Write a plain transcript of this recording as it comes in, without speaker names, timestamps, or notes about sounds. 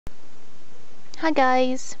Hi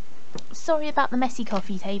guys, sorry about the messy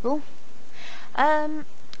coffee table.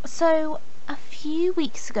 So a few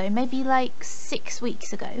weeks ago, maybe like 6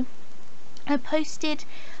 weeks ago, I posted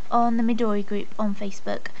on the Midori group on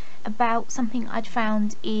Facebook about something I'd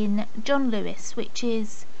found in John Lewis, which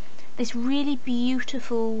is this really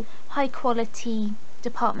beautiful, high quality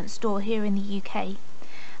department store here in the UK.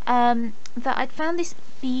 That I'd found this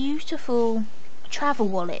beautiful travel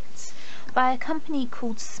wallet by a company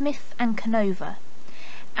called Smith and Conova,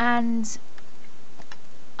 and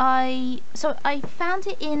I found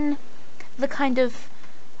it in the kind of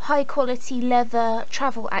high quality leather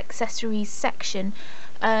travel accessories section.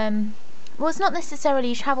 Well, it's not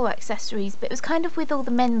necessarily travel accessories, but it was kind of with all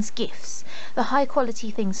the men's gifts, the high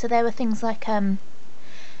quality things. So there were things like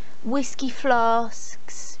whiskey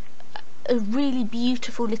flasks, a really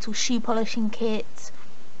beautiful little shoe polishing kit,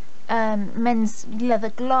 men's leather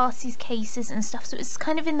glasses cases and stuff. So it's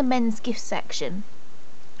kind of in the men's gift section,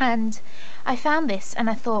 and I found this and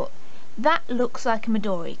I thought, that looks like a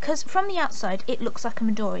Midori, because from the outside it looks like a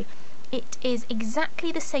Midori. It is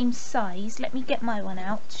exactly the same size. Let me get my one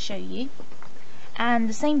out to show you, and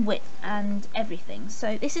the same width and everything.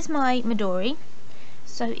 So this is my Midori.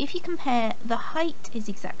 So if you compare, the height is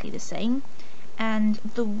exactly the same, and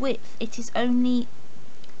the width, it is only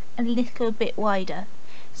a little bit wider.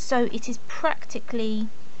 So it is practically,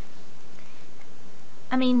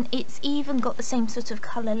 I mean, it's even got the same sort of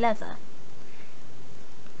colour leather.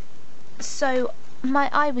 So my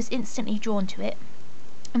eye was instantly drawn to it,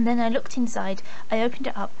 and then I looked inside, I opened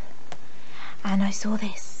it up, and I saw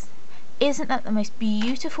this. Isn't that the most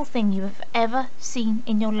beautiful thing you have ever seen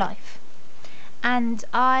in your life? And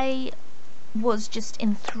I was just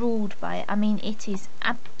enthralled by it. I mean, it is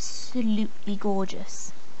absolutely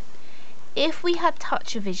gorgeous. If we had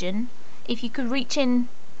touch-o-vision, if you could reach in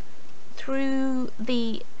through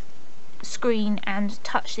the screen and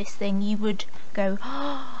touch this thing, you would go,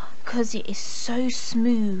 oh, because it is so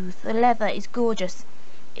smooth. The leather is gorgeous.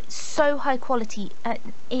 It's so high quality.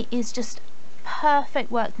 It is just perfect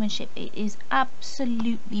workmanship. It is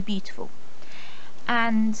absolutely beautiful.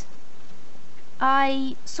 And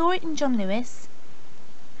I saw it in John Lewis,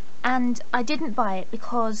 and I didn't buy it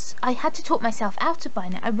because I had to talk myself out of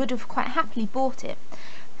buying it. I would have quite happily bought it,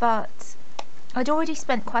 but I'd already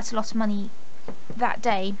spent quite a lot of money that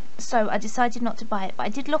day, so I decided not to buy it. But I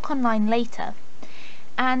did look online later,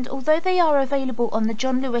 and although they are available on the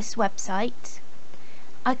John Lewis website,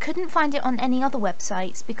 I couldn't find it on any other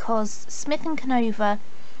websites, because Smith and Conova,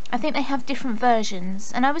 I think they have different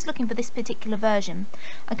versions, and I was looking for this particular version.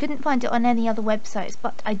 I couldn't find it on any other websites,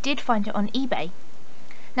 but I did find it on eBay.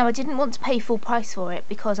 Now, I didn't want to pay full price for it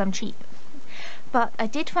because I'm cheap, but I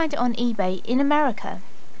did find it on eBay in America,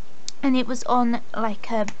 and it was on like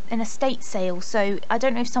an estate sale. So I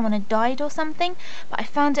don't know if someone had died or something, but I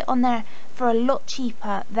found it on there for a lot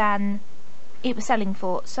cheaper than it was selling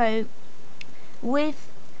for. So with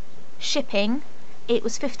shipping, it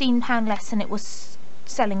was £15 less than it was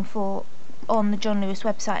selling for on the John Lewis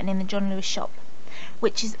website and in the John Lewis shop,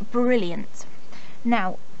 which is brilliant.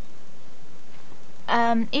 Now,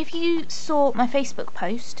 if you saw my Facebook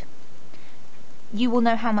post, you will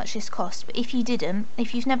know how much this cost. But if you didn't,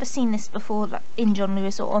 if you've never seen this before, like in John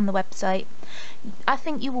Lewis or on the website, I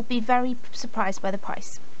think you will be very surprised by the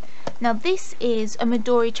price. Now, this is a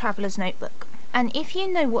Midori Traveller's Notebook, and if you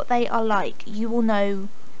know what they are like, you will know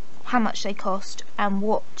how much they cost and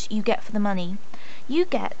what you get for the money. You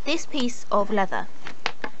get this piece of leather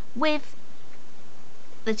with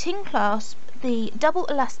the tin clasp, the double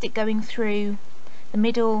elastic going through the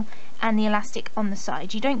middle, and the elastic on the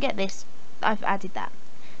side. You don't get this, I've added that.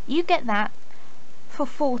 You get that for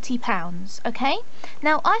 £40, okay?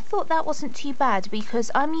 Now, I thought that wasn't too bad, because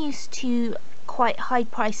I'm used to quite high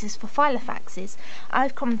prices for filofaxes.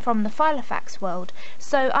 I've come from the filofax world,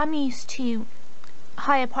 so I'm used to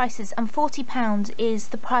higher prices, and £40 is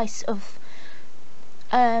the price of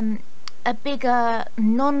a bigger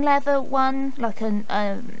non-leather one, like an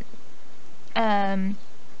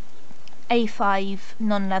A5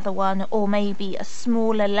 non-leather one, or maybe a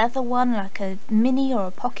smaller leather one like a mini or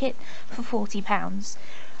a pocket, for £40.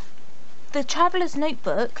 The Traveller's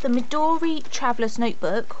Notebook, the Midori Traveller's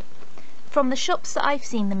Notebook, from the shops that I've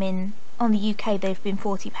seen them in on the UK, they've been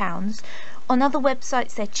 £40. On other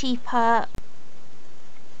websites they're cheaper.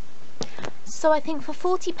 So I think for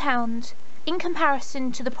 £40, in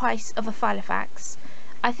comparison to the price of a filofax,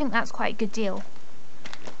 I think that's quite a good deal.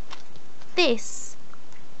 This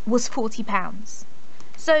was £40.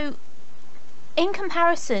 So in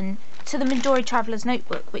comparison to the Midori Traveller's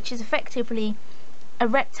Notebook, which is effectively a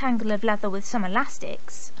rectangle of leather with some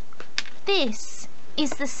elastics, this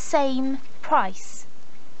is the same price.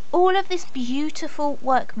 All of this beautiful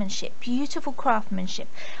workmanship, beautiful craftsmanship.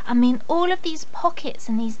 I mean, all of these pockets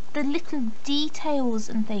and the little details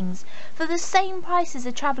and things for the same price as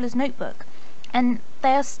a traveller's notebook. And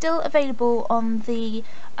they are still available on the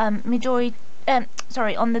Midori,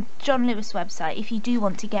 on the John Lewis website if you do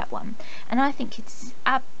want to get one. And I think it's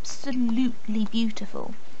absolutely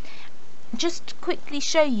beautiful. Just quickly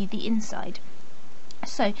show you the inside.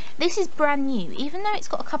 So this is brand new, even though it's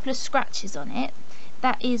got a couple of scratches on it.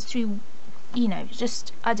 That is through, you know,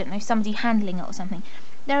 just, I don't know, somebody handling it or something.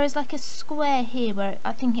 There is like a square here where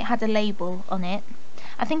I think it had a label on it.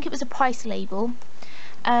 I think it was a price label.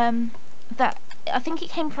 That I think it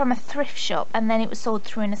came from a thrift shop, and then it was sold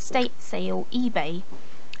through an estate sale eBay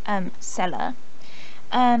seller.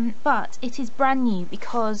 But it is brand new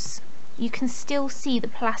because you can still see the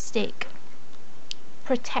plastic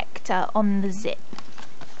protector on the zip.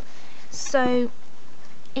 So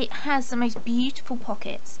it has the most beautiful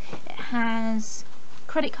pockets. It has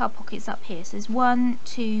credit card pockets up here. So there's 1,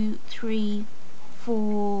 2, 3,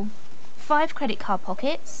 4, 5 credit card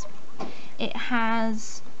pockets. It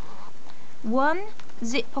has one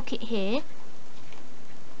zip pocket here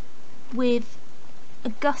with a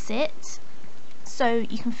gusset, so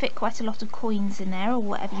you can fit quite a lot of coins in there or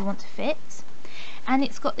whatever you want to fit. And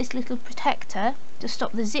it's got this little protector to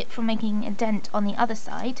stop the zip from making a dent on the other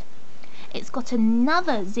side. It's got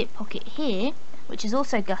another zip pocket here, which is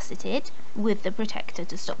also gusseted with the protector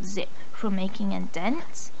to stop the zip from making a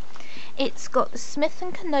dent. It's got the Smith &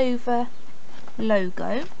 Conova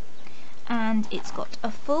logo, and it's got a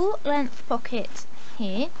full length pocket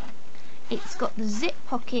here. It's got the zip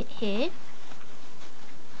pocket here,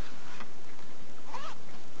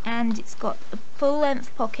 and it's got a full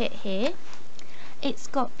length pocket here. It's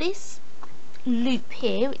got this loop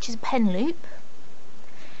here, which is a pen loop.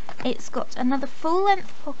 It's got another full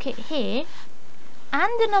length pocket here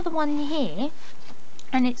and another one here,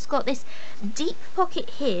 and it's got this deep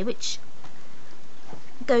pocket here which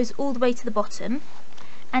goes all the way to the bottom,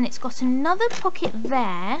 and it's got another pocket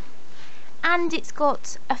there, and it's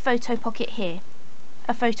got a photo pocket here,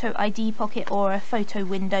 a photo ID pocket or a photo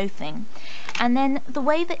window thing. And then the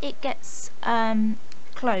way that it gets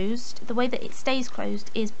closed, the way that it stays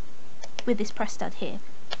closed, is with this press stud here.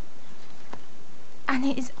 And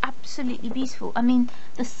it is absolutely beautiful. I mean,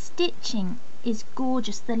 the stitching is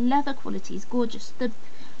gorgeous, the leather quality is gorgeous,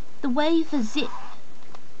 the way the zip,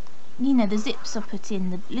 you know, the zips are put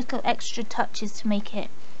in, the little extra touches to make it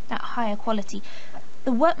that higher quality.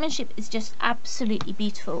 The workmanship is just absolutely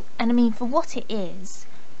beautiful. And I mean, for what it is,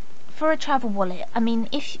 for a travel wallet, I mean,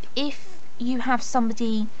 if you have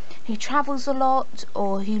somebody who travels a lot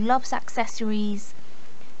or who loves accessories,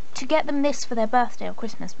 to get them this for their birthday or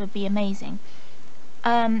Christmas would be amazing.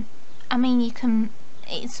 I mean, you can,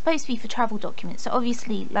 it's supposed to be for travel documents, so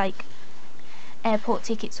obviously like airport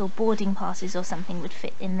tickets or boarding passes or something would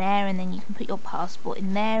fit in there, and then you can put your passport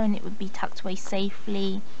in there and it would be tucked away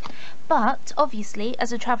safely. But obviously,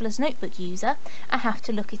 as a traveller's notebook user, I have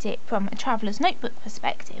to look at it from a traveller's notebook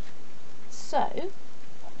perspective. So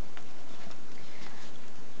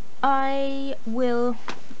I will,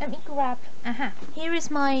 let me grab, here is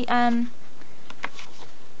my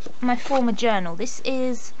my former journal. This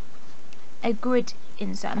is a grid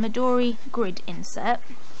insert, a Midori grid insert.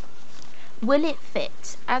 Will it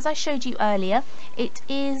fit? As I showed you earlier, it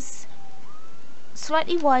is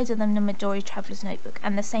slightly wider than the Midori Traveller's Notebook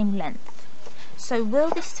and the same length. So will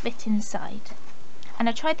this fit inside? And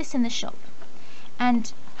I tried this in the shop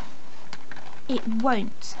and it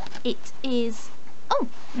won't. It is, oh,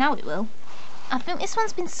 now it will. I think this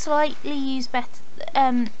one's been slightly used better,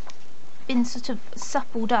 been sort of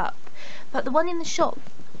suppled up, but the one in the shop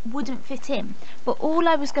wouldn't fit in. But all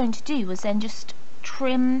I was going to do was then just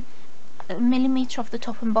trim a millimetre off the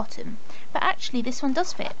top and bottom, but actually this one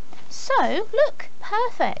does fit. So look,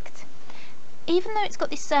 perfect. Even though it's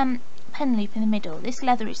got this pen loop in the middle, this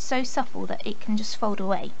leather is so supple that it can just fold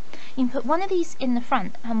away. You can put one of these in the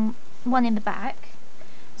front and one in the back.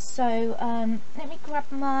 So let me grab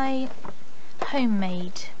my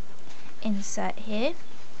homemade insert here.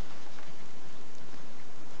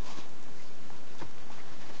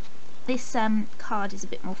 This card is a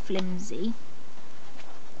bit more flimsy.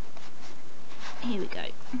 Here we go.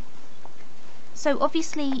 So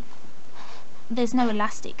obviously there's no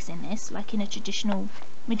elastics in this like in a traditional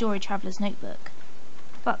Midori Traveller's Notebook,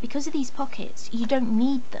 but because of these pockets you don't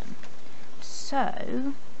need them.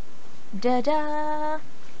 So da-da!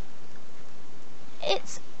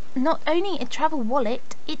 It's not only a travel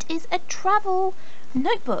wallet, it is a travel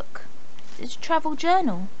notebook. It's a travel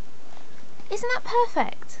journal. Isn't that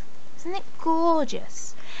perfect? Isn't it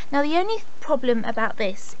gorgeous? Now the only problem about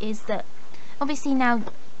this is that obviously now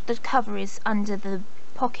the cover is under the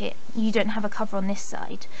pocket, you don't have a cover on this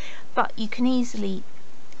side, but you can easily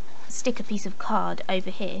stick a piece of card over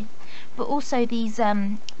here. But also these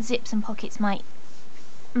zips and pockets might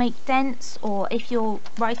make dents, or if you're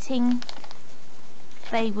writing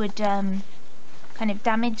they would kind of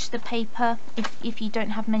damage the paper if you don't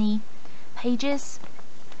have many pages.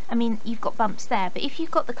 I mean, you've got bumps there, but if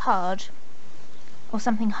you've got the card or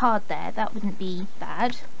something hard there, that wouldn't be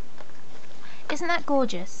bad. Isn't that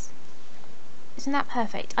gorgeous? Isn't that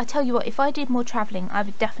perfect? I tell you what, if I did more travelling, I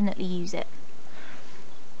would definitely use it.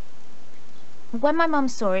 When my mum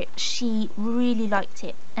saw it, she really liked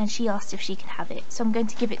it, and she asked if she could have it. So I'm going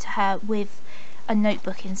to give it to her with a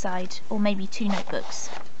notebook inside, or maybe 2 notebooks.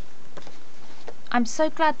 I'm so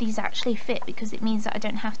glad these actually fit, because it means that I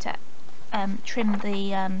don't have to trim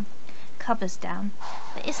the covers down.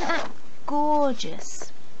 But isn't that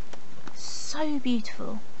gorgeous? So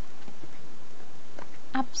beautiful.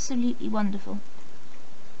 Absolutely wonderful.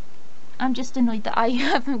 I'm just annoyed that I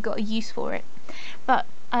haven't got a use for it. But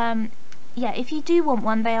yeah, if you do want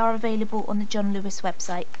one, they are available on the John Lewis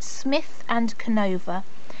website. Smith and Conova.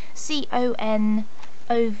 C-O-N-O-V-A.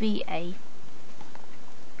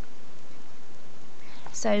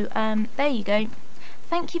 So there you go.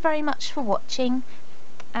 Thank you very much for watching,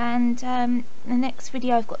 and the next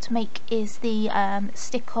video I've got to make is the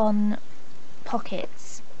stick-on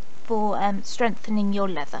pockets for strengthening your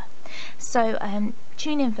leather. So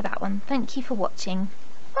tune in for that one. Thank you for watching.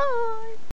 Bye!